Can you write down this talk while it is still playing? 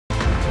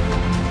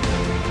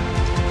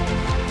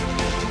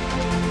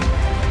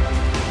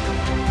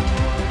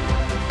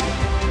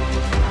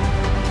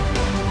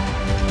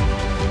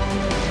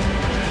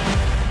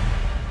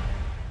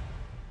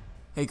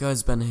Hey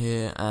guys, Ben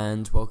here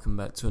and welcome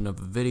back to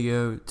another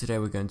video. Today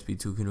we're going to be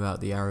talking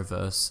about the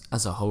Arrowverse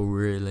as a whole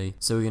really.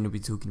 So we're going to be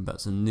talking about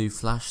some new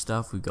Flash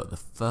stuff. We've got the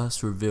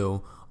first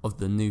reveal of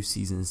the new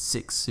season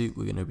 6 suit.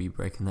 We're going to be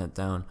breaking that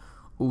down.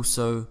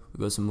 Also,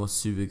 we've got some more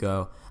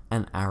Supergirl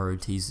and Arrow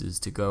teasers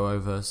to go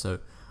over. So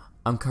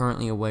I'm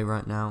currently away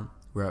right now.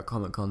 We're at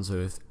Comic Con, so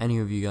if any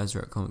of you guys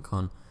are at Comic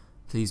Con,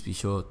 please be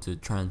sure to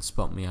try and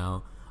spot me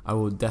out. I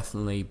will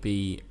definitely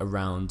be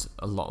around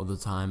a lot of the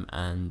time,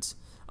 and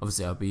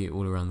obviously I'll be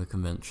all around the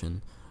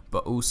convention.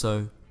 But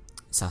also,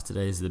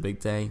 Saturday is the big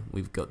day.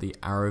 We've got the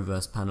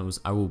Arrowverse panels.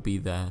 I will be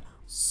there,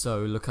 so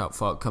look out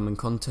for upcoming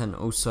content.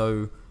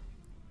 Also,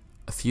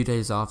 a few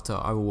days after,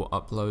 I will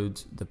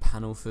upload the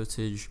panel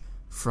footage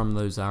from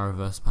those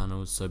Arrowverse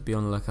panels, so be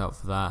on the lookout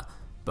for that.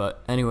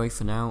 But anyway,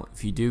 for now,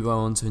 if you do go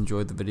on to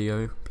enjoy the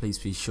video, please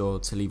be sure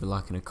to leave a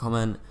like and a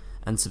comment,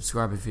 and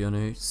subscribe if you're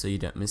new so you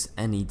don't miss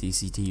any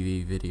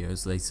DCTV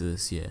videos later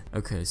this year.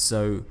 Okay,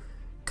 so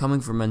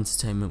coming from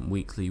Entertainment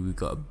Weekly, we've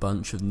got a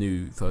bunch of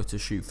new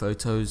photoshoot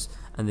photos,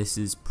 and this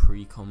is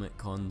pre-Comic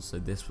Con, so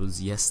this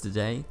was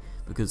yesterday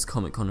because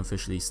Comic Con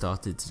officially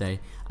started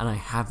today, and I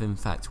have in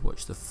fact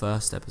watched the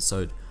first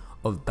episode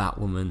of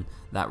Batwoman.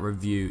 That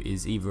review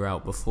is either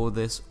out before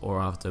this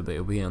or after, but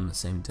it'll be on the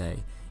same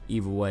day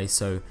either way.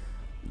 So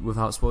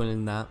without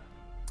spoiling that,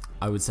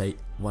 I would say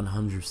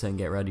 100%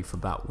 get ready for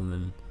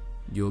Batwoman.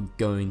 You're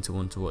going to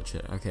want to watch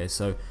it. Okay,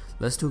 so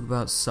let's talk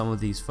about some of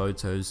these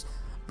photos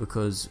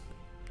because,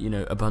 you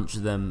know, a bunch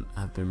of them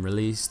have been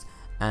released,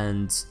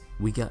 and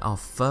we get our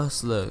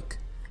first look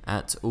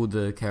at all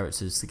the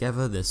characters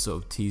together. There's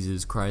sort of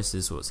teasers,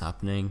 crisis, what's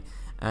happening,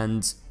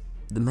 and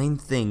the main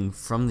thing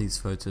from these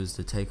photos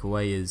to take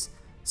away is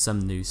some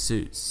new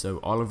suits. So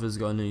Oliver's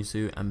got a new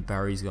suit, and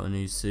Barry's got a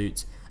new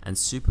suit, and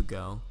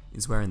Supergirl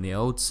is wearing the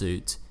old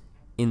suit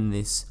in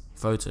this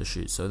photo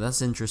shoot. So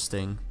that's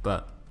interesting,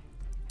 but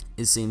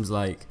it seems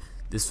like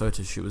this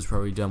photo shoot was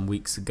probably done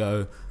weeks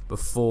ago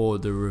before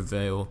the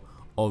reveal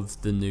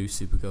of the new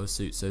Supergirl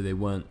suit, so they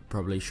weren't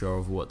probably sure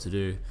of what to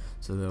do,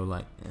 so they were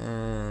like,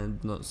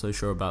 not so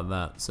sure about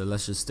that, so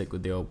let's just stick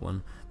with the old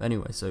one. But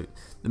anyway, so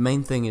the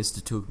main thing is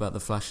to talk about the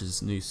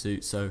Flash's new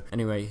suit. So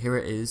anyway, here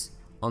it is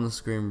on the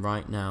screen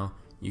right now.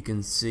 You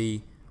can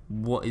see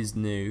what is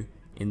new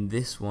in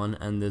this one,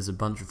 and there's a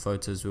bunch of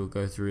photos, we'll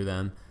go through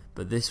them,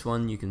 but this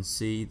one you can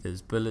see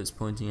there's bullets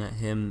pointing at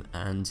him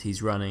and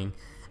he's running,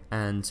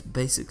 and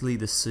basically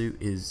the suit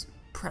is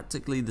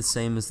practically the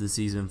same as the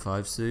season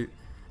 5 suit.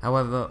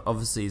 However,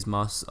 obviously his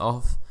mask's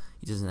off,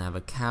 he doesn't have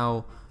a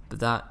cowl, but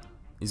that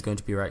is going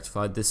to be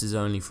rectified. This is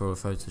only for a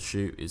photo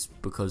shoot, it's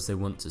because they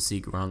want to see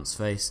Grant's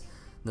face.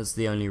 That's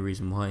the only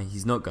reason why.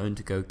 He's not going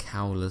to go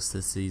cowless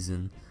this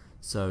season,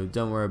 so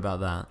don't worry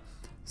about that.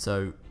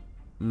 So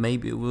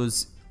maybe it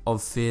was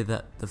of fear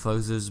that the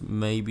photos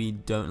maybe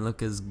don't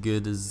look as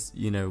good as,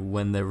 you know,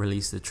 when they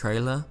released the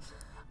trailer.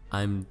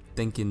 I'm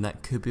thinking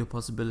that could be a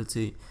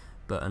possibility,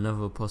 but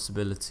another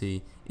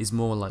possibility is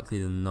more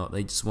likely than not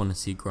they just want to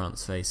see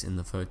Grant's face in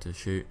the photo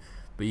shoot.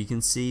 But you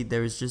can see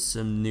there is just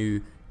some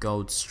new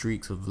gold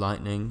streaks of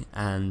lightning,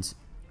 and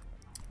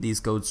these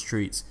gold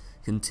streaks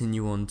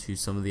continue on to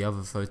some of the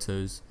other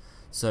photos.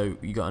 So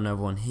you got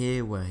another one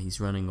here where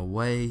he's running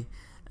away,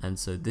 and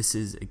so this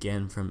is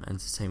again from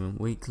Entertainment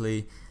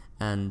Weekly,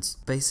 and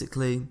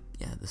basically,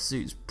 yeah, the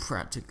suit's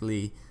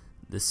practically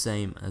the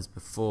same as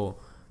before,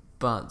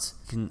 but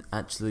you can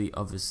actually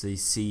obviously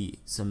see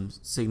some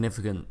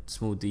significant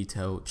small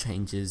detail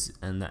changes,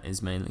 and that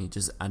is mainly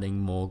just adding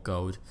more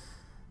gold.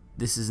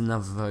 This is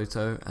another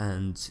photo,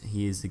 and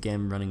he is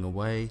again running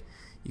away.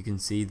 You can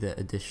see the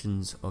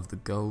additions of the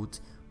gold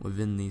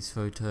within these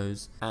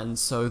photos. And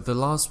so the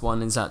last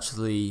one is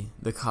actually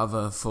the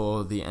cover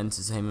for the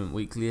Entertainment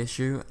Weekly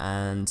issue,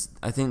 and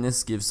I think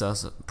this gives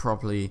us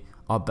properly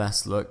our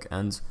best look.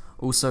 And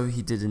also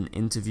he did an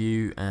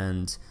interview,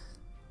 and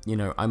you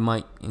know, I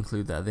might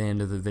include that at the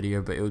end of the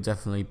video, but it will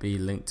definitely be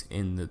linked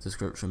in the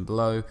description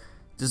below.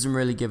 Doesn't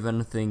really give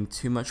anything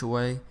too much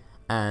away,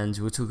 and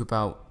we'll talk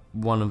about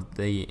one of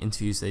the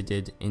interviews they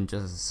did in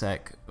just a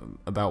sec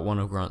about one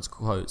of Grant's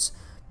quotes.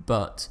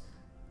 But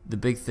the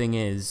big thing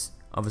is,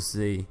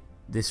 obviously,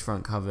 this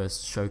front cover is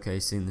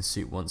showcasing the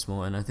suit once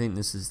more, and I think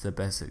this is the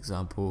best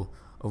example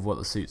of what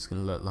the suit's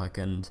going to look like,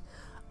 and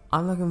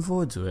I'm looking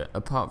forward to it.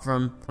 Apart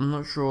from, I'm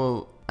not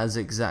sure as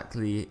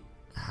exactly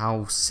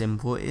how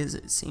simple it is.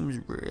 It seems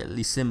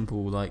really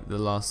simple like the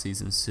last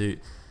season suit,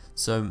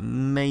 so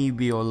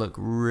maybe it'll look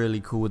really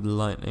cool with the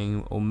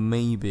lightning, or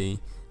maybe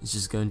it's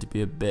just going to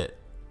be a bit,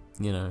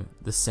 you know,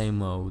 the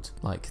same old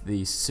like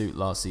the suit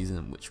last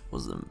season, which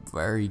wasn't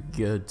very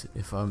good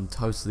if I'm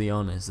totally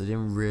honest. I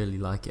didn't really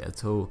like it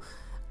at all,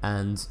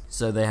 and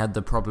so they had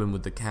the problem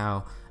with the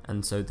cow,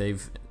 and so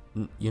they've,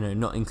 you know,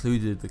 not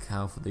included the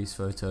cow for these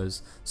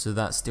photos, so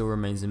that still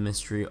remains a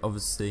mystery.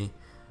 Obviously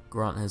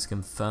Grant has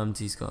confirmed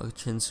he's got a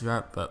chin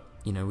strap, but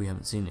you know, we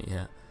haven't seen it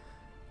yet.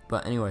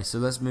 But anyway, so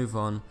let's move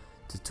on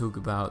to talk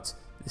about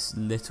this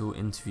little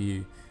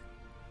interview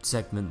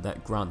segment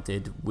that Grant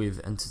did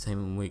with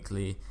Entertainment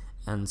Weekly.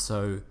 And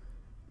so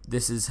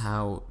this is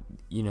how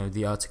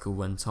the article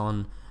went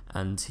on,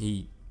 and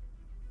he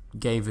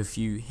gave a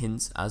few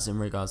hints as in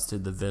regards to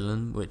the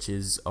villain, which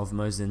is of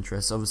most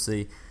interest.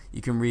 Obviously,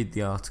 you can read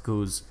the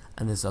articles,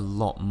 and there's a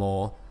lot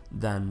more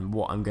than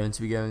what I'm going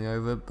to be going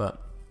over,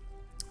 but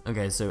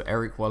okay, so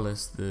Eric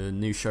Wallace, the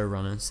new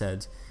showrunner,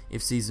 said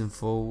if season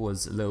 4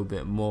 was a little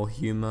bit more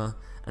humor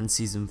and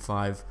season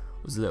 5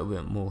 was a little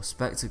bit more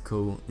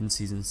spectacle, in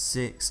season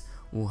 6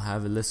 we'll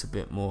have a little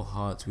bit more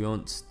heart. We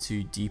want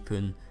to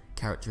deepen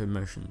character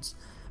emotions.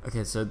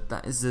 Okay, so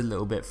that is a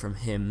little bit from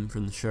him,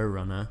 from the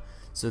showrunner,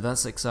 so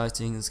that's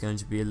exciting. It's going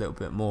to be a little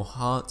bit more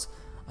heart.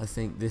 I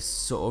think this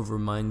sort of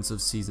reminds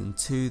of season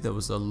 2. There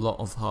was a lot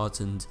of heart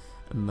and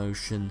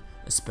emotion,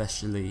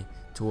 especially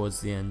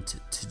towards the end,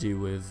 to do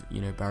with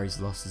Barry's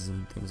losses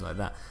and things like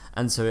that,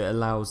 and so it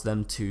allows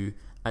them to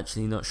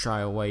actually not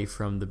shy away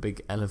from the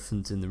big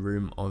elephant in the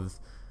room of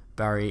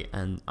Barry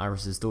and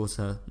Iris's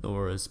daughter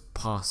Nora's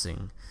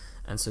passing.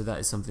 And so that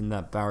is something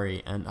that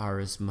Barry and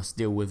Iris must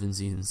deal with in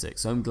season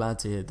 6. So I'm glad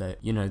to hear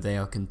that they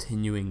are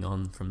continuing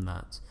on from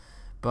that.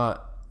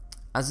 But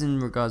as in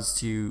regards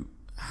to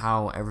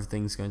how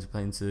everything's going to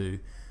play into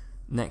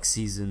next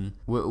season,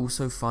 we're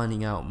also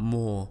finding out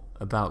more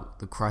about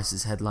the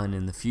Crisis headline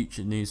in the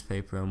Future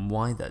newspaper and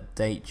why that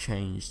date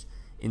changed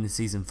in the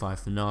season 5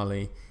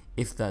 finale.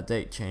 If that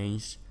date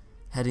changed,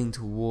 heading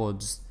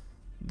towards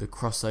the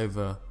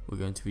crossover we're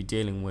going to be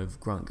dealing with,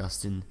 Grant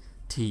Gustin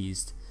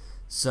teased.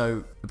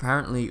 So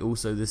apparently,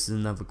 also, this is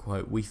another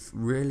quote, we've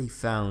really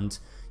found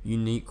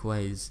unique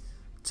ways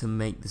to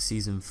make the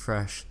season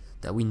fresh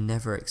that we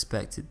never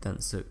expected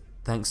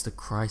thanks to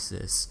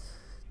Crisis.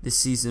 This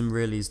season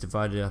really is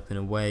divided up in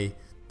a way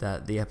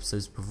that the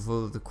episodes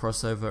before the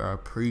crossover are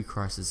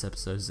pre-Crisis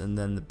episodes, and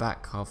then the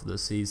back half of the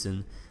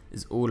season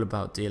is all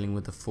about dealing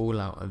with the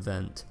fallout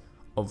event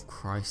of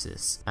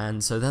Crisis.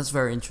 And so that's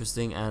very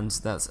interesting, and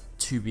that's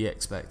to be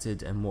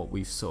expected, and what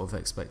we've sort of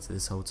expected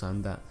this whole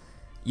time, that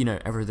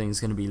everything's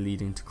going to be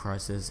leading to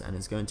Crisis, and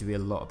it's going to be a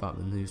lot about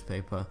the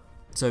newspaper.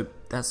 So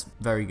that's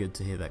very good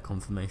to hear that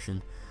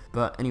confirmation.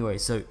 But anyway,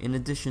 so in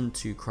addition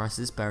to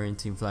Crisis, Barry and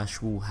Team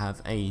Flash will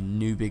have a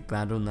new big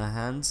bad on their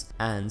hands,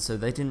 and so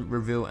they didn't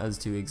reveal as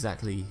to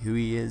exactly who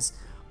he is.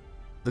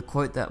 The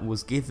quote that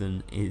was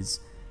given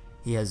is,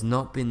 he has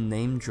not been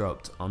name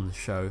dropped on the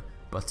show,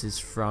 but is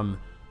from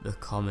the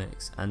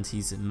comics, and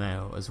he's a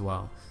male as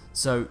well.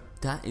 So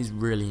that is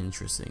really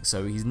interesting.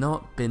 So he's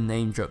not been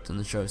name dropped on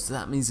the show, so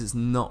that means it's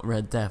not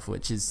Red Death,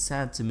 which is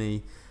sad to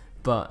me,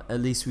 but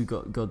at least we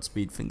got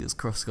Godspeed, fingers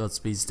crossed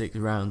Godspeed sticks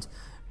around.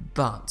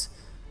 But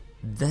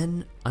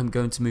then I'm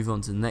going to move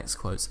on to the next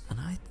quotes, and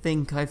I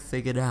think I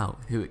figured out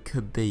who it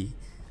could be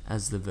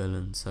as the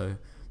villain. So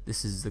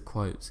this is the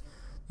quote: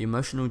 the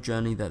emotional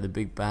journey that the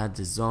big bad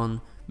is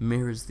on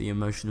mirrors the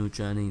emotional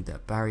journey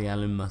that Barry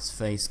Allen must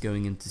face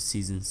going into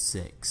season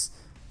 6,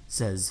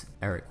 says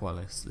Eric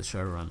Wallace, the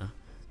showrunner.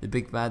 The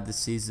big bad this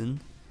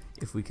season,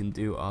 if we can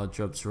do our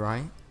jobs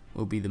right,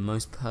 will be the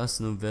most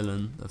personal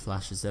villain the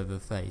Flash has ever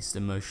faced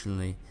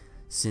emotionally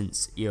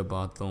since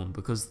Eobard Thawne,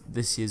 because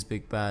this year's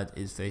big bad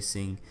is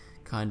facing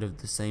kind of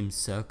the same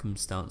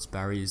circumstance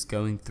Barry is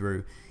going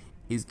through.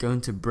 Is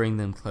going to bring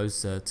them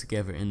closer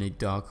together in a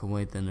darker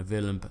way than a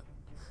villain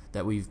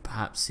that we've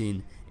perhaps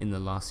seen in the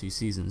last few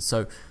seasons.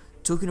 So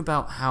talking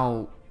about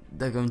how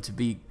they're going to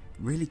be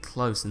really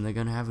close and they're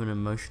going to have an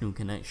emotional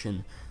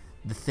connection,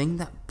 the thing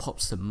that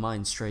pops to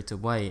mind straight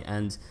away,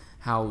 and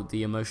how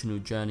the emotional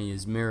journey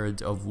is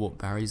mirrored of what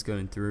Barry's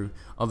going through.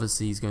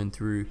 Obviously he's going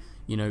through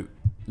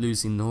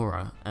losing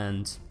Nora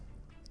and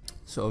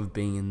sort of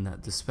being in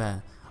that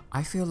despair.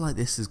 I feel like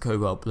this is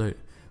Cobalt Blue,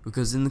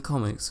 because in the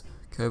comics,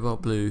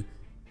 Cobalt Blue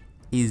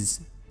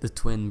is the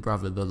twin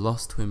brother, the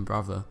lost twin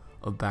brother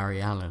of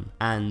Barry Allen,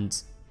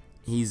 and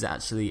he's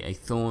actually a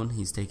Thorn.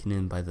 He's taken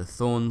in by the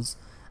Thorns,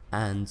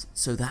 and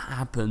so that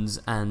happens,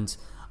 and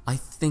I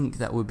think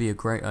that would be a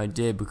great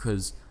idea,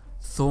 because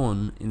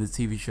Thorn in the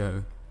TV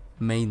show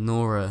made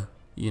Nora,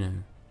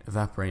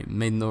 evaporate,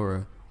 made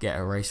Nora get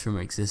erased from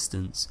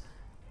existence,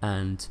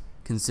 and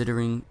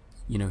considering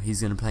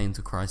he's going to play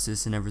into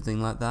Crisis and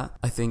everything like that,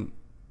 I think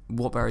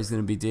what Barry's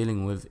going to be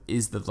dealing with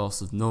is the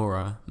loss of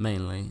Nora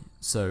mainly.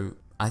 So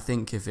I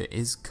think if it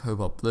is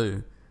Cobalt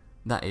Blue,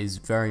 that is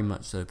very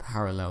much so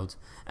paralleled.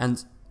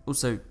 And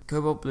also,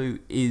 Cobalt Blue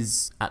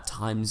is at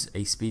times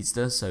a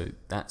speedster, so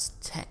that's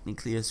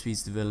technically a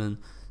speedster villain,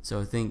 so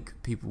I think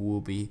people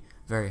will be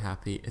very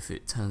happy if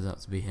it turns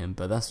out to be him,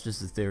 but that's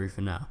just a theory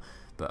for now.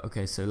 But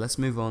okay, so let's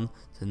move on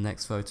to the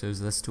next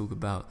photos. Let's talk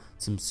about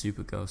some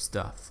Supergirl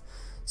stuff.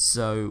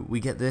 So we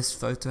get this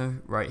photo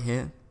right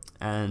here,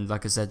 and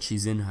like I said,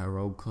 she's in her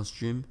old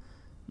costume,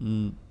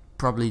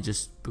 probably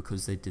just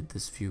because they did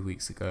this a few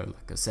weeks ago,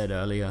 like I said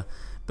earlier.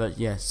 But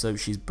yeah, so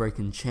she's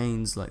breaking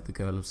chains like the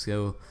Girl of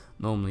Steel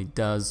normally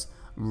does.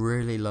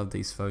 Really love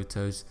these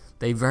photos.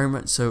 They very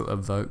much so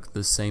evoke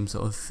the same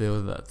sort of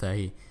feel that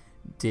they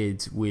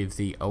did with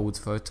the old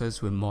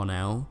photos with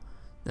Mon-El.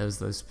 There's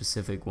those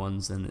specific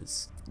ones, and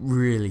it's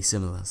really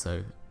similar,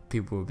 so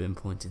people have been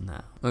pointing that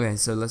out. Okay,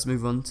 so let's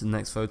move on to the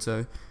next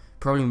photo.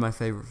 Probably my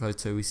favourite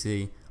photo we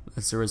see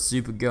So as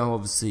Supergirl,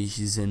 obviously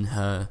she's in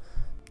her,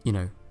 you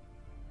know,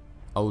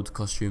 old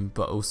costume,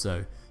 but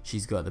also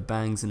she's got the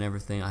bangs and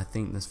everything. I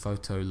think this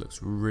photo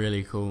looks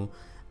really cool,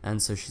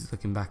 and so she's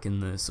looking back in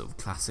the sort of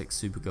classic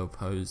Supergirl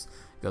pose,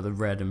 got the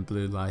red and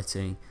blue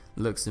lighting,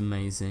 looks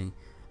amazing.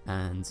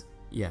 And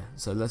yeah,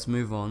 so let's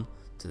move on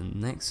to the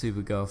next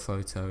Supergirl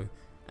photo.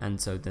 And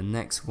so the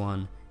next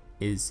one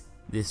is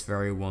this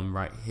very one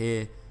right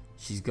here.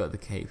 She's got the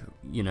cape,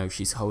 you know,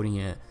 she's holding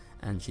it,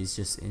 and she's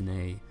just in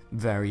a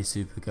very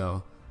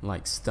Supergirl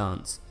like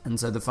stance. And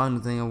so the final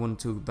thing I want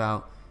to talk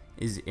about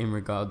is in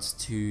regards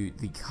to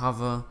the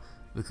cover,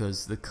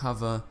 because the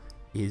cover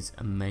is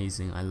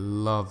amazing. I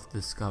love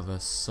this cover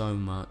so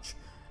much.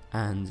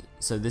 And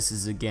so this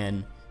is,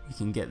 again, you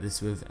can get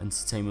this with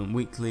Entertainment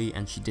Weekly,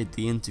 and she did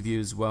the interview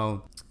as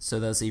well, so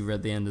that's either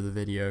at the end of the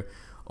video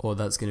or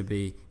that's going to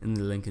be in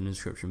the link in the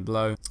description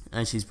below.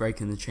 And she's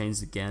breaking the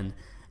chains again,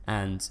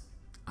 and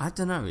I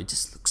don't know, it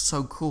just looks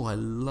so cool. I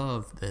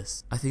love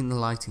this. I think the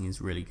lighting is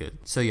really good.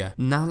 So yeah,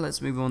 now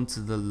let's move on to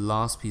the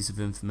last piece of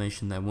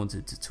information that I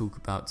wanted to talk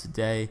about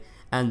today.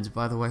 And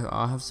by the way,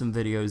 I'll have some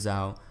videos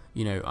out,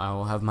 you know,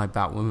 I'll have my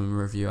Batwoman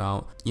review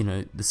out, you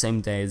know, the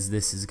same day as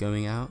this is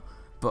going out.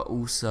 But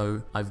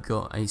also, I've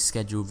got a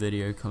scheduled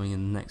video coming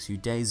in the next few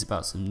days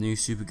about some new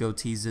Supergirl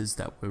teasers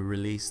that were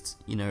released,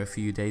 you know, a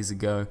few days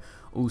ago.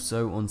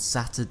 Also, on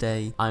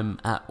Saturday, I'm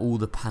at all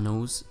the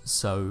panels,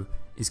 so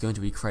it's going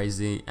to be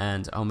crazy,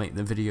 and I'll make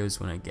the videos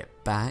when I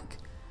get back,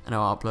 and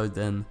I'll upload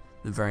them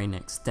the very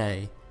next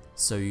day,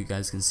 so you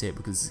guys can see it,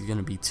 because it's going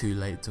to be too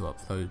late to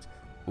upload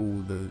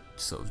all the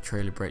sort of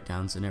trailer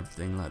breakdowns and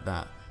everything like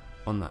that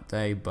on that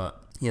day. But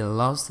yeah, the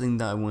last thing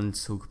that I wanted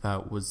to talk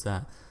about was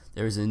that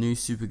there is a new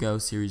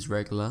Supergirl series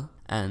regular,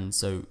 and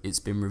so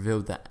it's been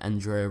revealed that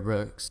Andrea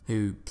Brooks,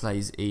 who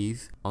plays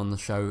Eve on the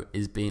show,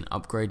 is being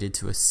upgraded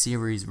to a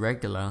series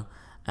regular.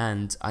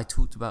 And I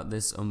talked about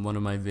this on one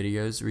of my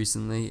videos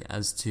recently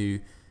as to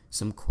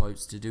some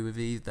quotes to do with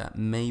Eve that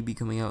may be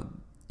coming out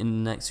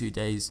in the next few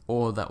days,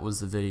 or that was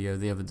the video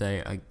the other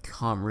day, I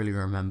can't really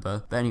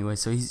remember. But anyway,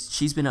 so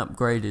she's been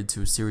upgraded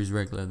to a series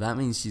regular. That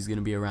means she's going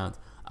to be around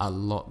a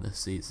lot this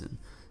season.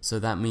 So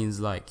that means,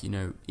 like, you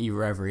know,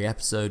 either every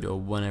episode or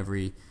one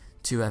every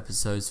 2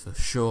 episodes for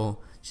sure,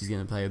 she's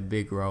going to play a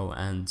big role,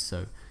 and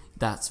so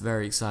that's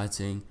very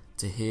exciting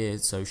to hear.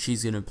 So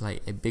she's going to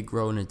play a big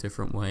role in a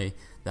different way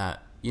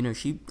that, you know,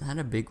 she had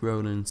a big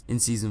role in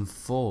season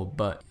 4,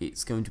 but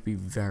it's going to be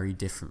very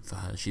different for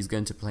her. She's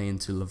going to play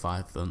into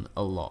Leviathan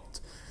a lot.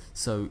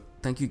 So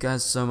thank you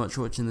guys so much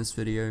for watching this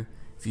video.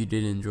 If you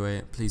did enjoy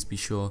it, please be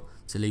sure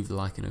to leave a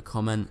like and a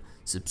comment,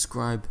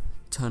 subscribe,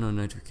 turn on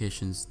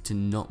notifications to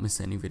not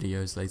miss any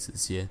videos later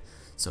this year.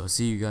 So I'll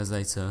see you guys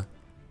later.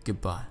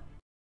 Goodbye.